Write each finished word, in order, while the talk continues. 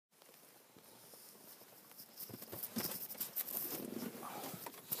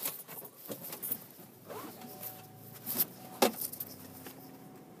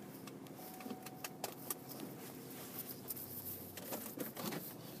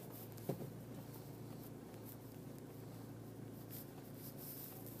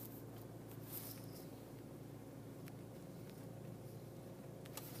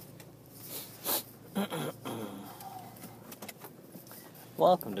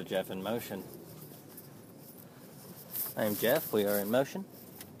Welcome to Jeff in Motion. I'm Jeff. We are in motion.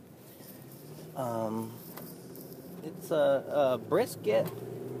 It's a brisk yet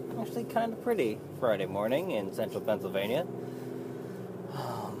actually kind of pretty Friday morning in central Pennsylvania.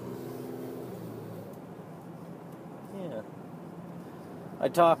 Yeah. I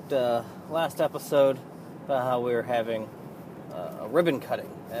talked last episode about how we were having a ribbon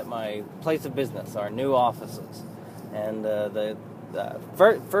cutting at my place of business, our new offices. And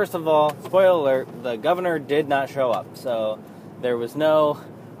first of all, spoiler alert, the governor did not show up. So there was no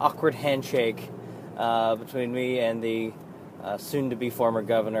awkward handshake between me and the soon-to-be former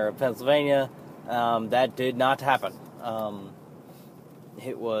governor of Pennsylvania. That did not happen.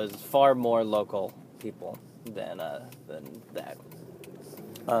 It was far more local people than that.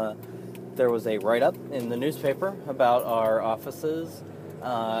 There was a write-up in the newspaper about our offices,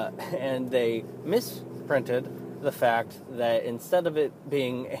 and they misprinted the fact that instead of it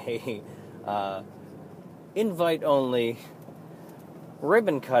being a invite-only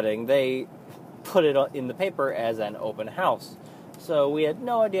ribbon cutting, they put it in the paper as an open house. So we had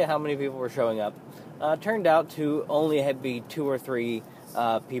no idea how many people were showing up. Turned out to only be 2 or 3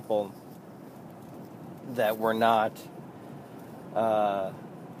 people that were not that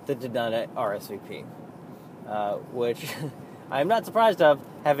did not RSVP, which I am not surprised of,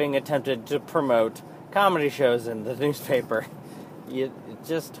 having attempted to promote comedy shows in the newspaper. It's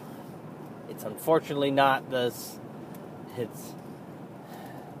unfortunately not this. It's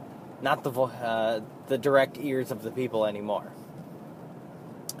not the direct ears of the people anymore.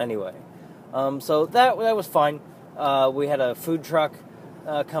 Anyway, so that was fine. We had a food truck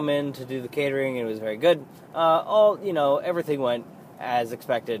come in to do the catering, and it was very good. Everything went as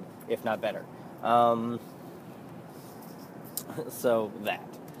expected, if not better. So that.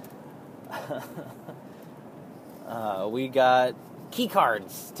 We got key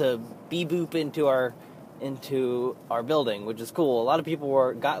cards to boop into our building, which is cool. A lot of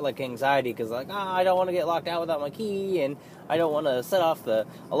people got anxiety because I don't want to get locked out without my key, and I don't want to set off the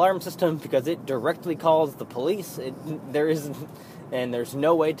alarm system because it directly calls the police. There's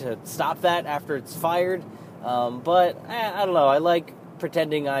no way to stop that after it's fired. But I don't know. I like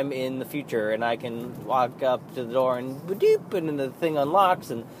pretending I'm in the future and I can walk up to the door and boop, and then the thing unlocks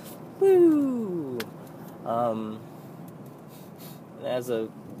and woo. As a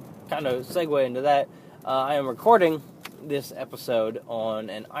kind of segue into that, I am recording this episode on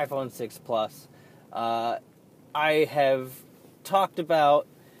an iPhone 6 Plus. I have talked about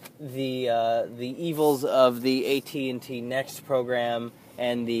the evils of the AT&T Next program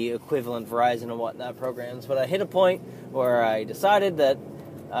and the equivalent Verizon and whatnot programs, but I hit a point where I decided that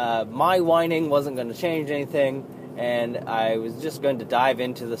my whining wasn't going to change anything, and I was just going to dive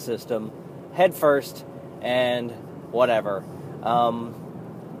into the system head first and whatever.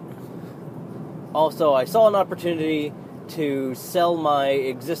 Also, I saw an opportunity to sell my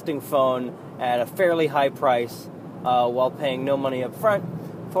existing phone at a fairly high price while paying no money up front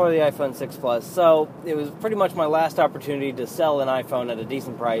for the iPhone 6 Plus. So it was pretty much my last opportunity to sell an iPhone at a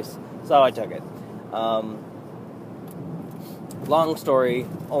decent price, so I took it. Long story,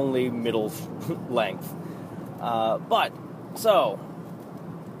 only middle length.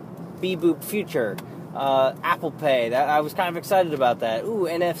 Boop Future. Apple Pay, I was kind of excited about that. Ooh,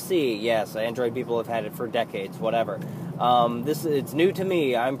 NFC, yes, Android people have had it for decades, whatever. It's new to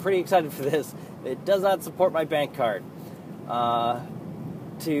me. I'm pretty excited for this. It does not support my bank card. And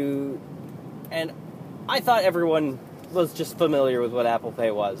I thought everyone was just familiar with what Apple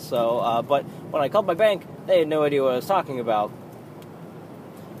Pay was. So, but when I called my bank, they had no idea what I was talking about.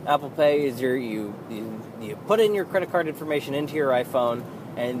 Apple Pay is you put in your credit card information into your iPhone,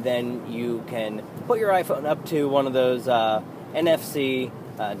 and then you can put your iPhone up to one of those NFC,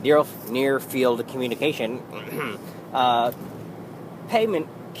 near field communication payment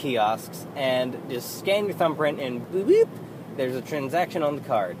kiosks, and just scan your thumbprint and boop, boop, there's a transaction on the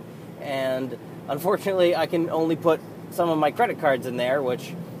card. And unfortunately, I can only put some of my credit cards in there,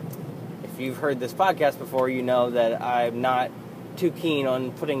 which, if you've heard this podcast before, you know that I'm not too keen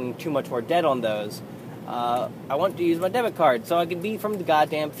on putting too much more debt on those. I want to use my debit card so I can be from the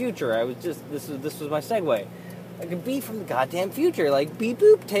goddamn future. This was my segue. I can be from the goddamn future. Beep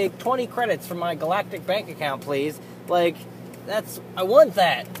boop, take 20 credits from my galactic bank account, please. I want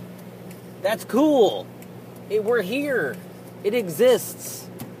that. That's cool. We're here. It exists.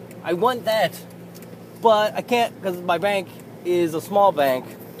 I want that. But I can't, because my bank is a small bank,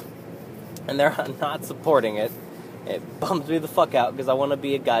 and they're not supporting it. It bums me the fuck out, because I want to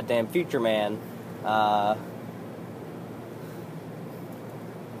be a goddamn future man.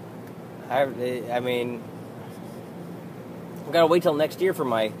 I've got to wait till next year for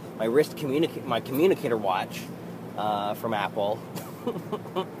my wrist my communicator watch from Apple.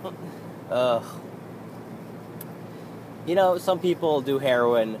 Ugh. You know, some people do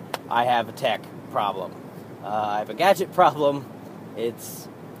heroin. I have a tech problem. I have a gadget problem. It's,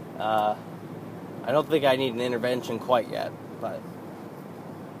 I don't think I need an intervention quite yet, but,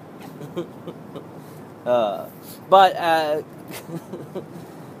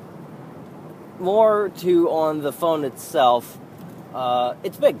 more on the phone itself.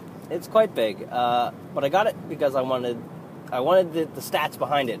 It's big. It's quite big. But I got it because I wanted the stats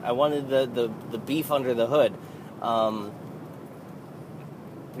behind it. I wanted the beef under the hood.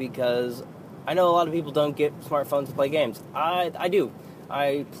 Because I know a lot of people don't get smartphones to play games. I do.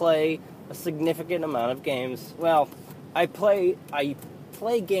 I play a significant amount of games. Well, I play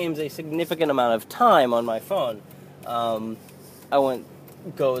games a significant amount of time on my phone. I wouldn't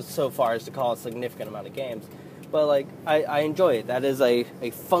go so far as to call it a significant amount of games. But, like, I enjoy it. That is a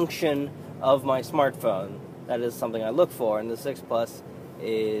function of my smartphone. That is something I look for. And the 6 Plus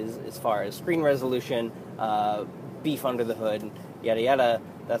is, as far as screen resolution, beef under the hood, yada yada,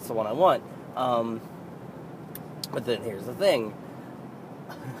 that's the one I want. But then here's the thing.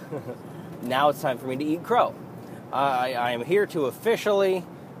 Now it's time for me to eat crow. I am here to officially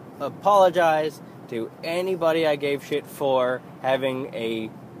apologize to anybody I gave shit for having a,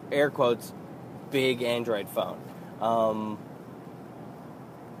 air quotes, big Android phone.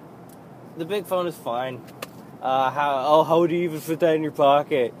 The big phone is fine. How do you even fit that in your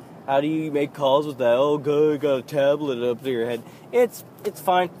pocket? How do you make calls with that? Oh, good, got a tablet up to your head. It's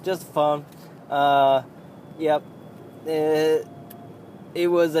fine, just a phone. Yep. It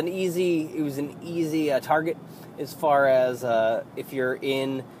was an easy target as far as if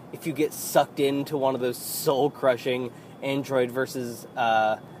you get sucked into one of those soul-crushing Android versus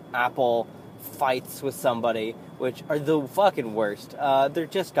Apple fights with somebody, which are the fucking worst. They're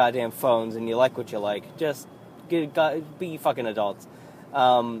just goddamn phones, and you like what you like. Just be fucking adults.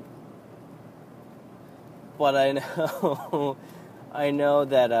 But I know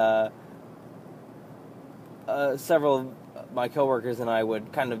that several of my coworkers and I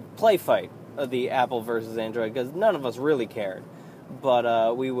would kind of play fight the Apple versus Android because none of us really cared.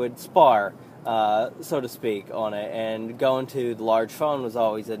 But we would spar, so to speak, on it. And going to the large phone was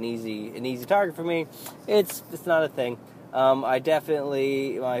always an easy target for me. It's not a thing. I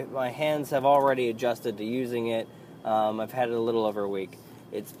definitely my hands have already adjusted to using it. I've had it a little over a week.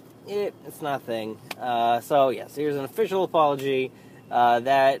 It's not a thing. So yes, here's an official apology.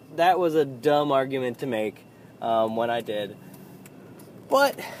 That was a dumb argument to make when I did,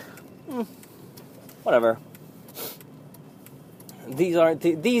 but whatever. These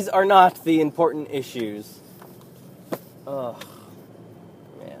are not the important issues. Ugh,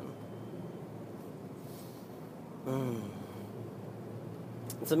 man.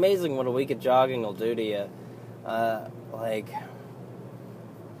 It's amazing what a week of jogging will do to you. I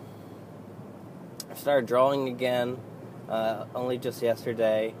started drawing again, only just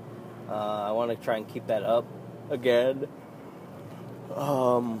yesterday. I want to try and keep that up again. I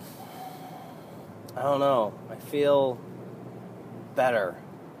don't know. I feel better.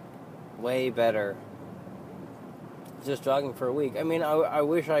 Way better. Just jogging for a week. I mean, I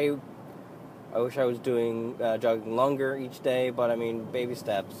wish I was doing jogging longer each day, but I mean, baby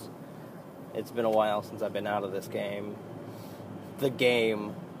steps. It's been a while since I've been out of this game. The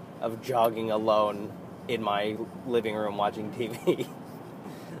game of jogging alone in my living room watching TV.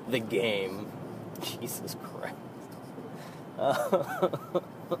 The game. Jesus Christ.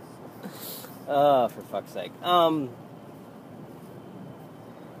 Oh, for fuck's sake.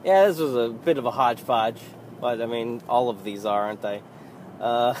 Yeah, this was a bit of a hodgepodge, but I mean, all of these are, aren't they?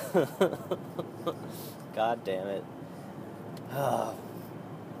 God damn it.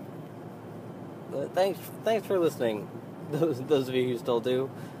 Thanks for listening. Those of you who still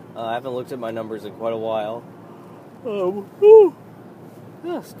do. I haven't looked at my numbers in quite a while. Oh,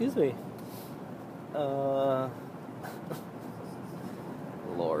 excuse me.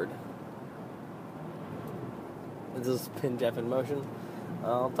 Lord. Is this Pin Jeff in motion?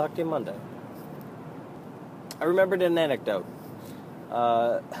 I'll talk to you Monday. I remembered an anecdote.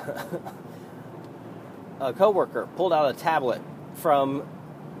 A coworker pulled out a tablet from,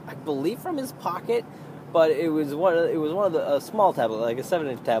 I believe, from his pocket, but it was one of the a small tablet, like a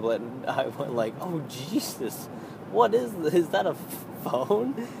 7-inch tablet, and I went like, "Oh Jesus, what is this? Is that a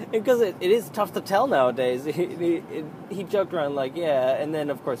phone?" Because it is tough to tell nowadays. He joked around like, "Yeah," and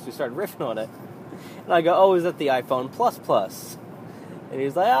then of course we started riffing on it, and I go, "Oh, is that the iPhone Plus Plus?" And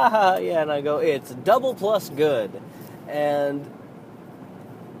he's like, "Ah, yeah," and I go, "It's double plus good," and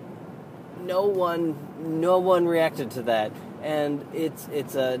no one reacted to that. and it's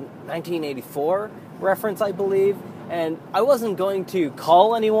a 1984 reference, I believe, and I wasn't going to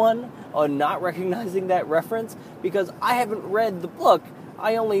call anyone on not recognizing that reference because I haven't read the book.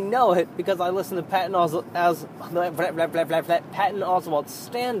 I only know it because I listen to Patton Oswalt's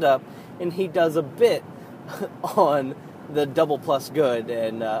stand-up, and he does a bit on the double plus good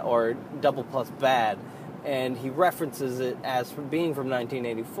and or double plus bad, and he references it as from being from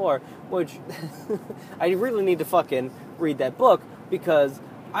 1984, which I really need to fucking read that book because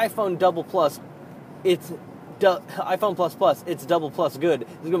iPhone double plus, iPhone plus plus, it's double plus good.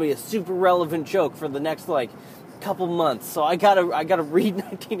 It's gonna be a super relevant joke for the next couple months. So I gotta read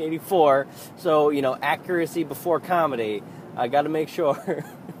 1984. So accuracy before comedy. I gotta make sure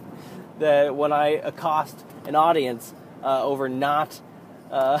that when I accost an audience over not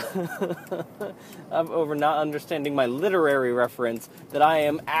understanding my literary reference, that I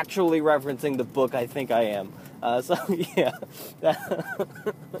am actually referencing the book I think I am. So yeah,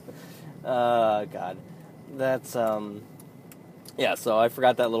 God, that's yeah. So I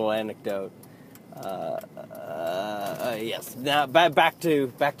forgot that little anecdote. Yes. Now back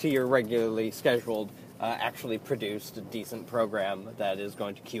to your regularly scheduled, actually produced, decent program that is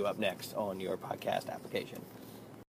going to queue up next on your podcast application.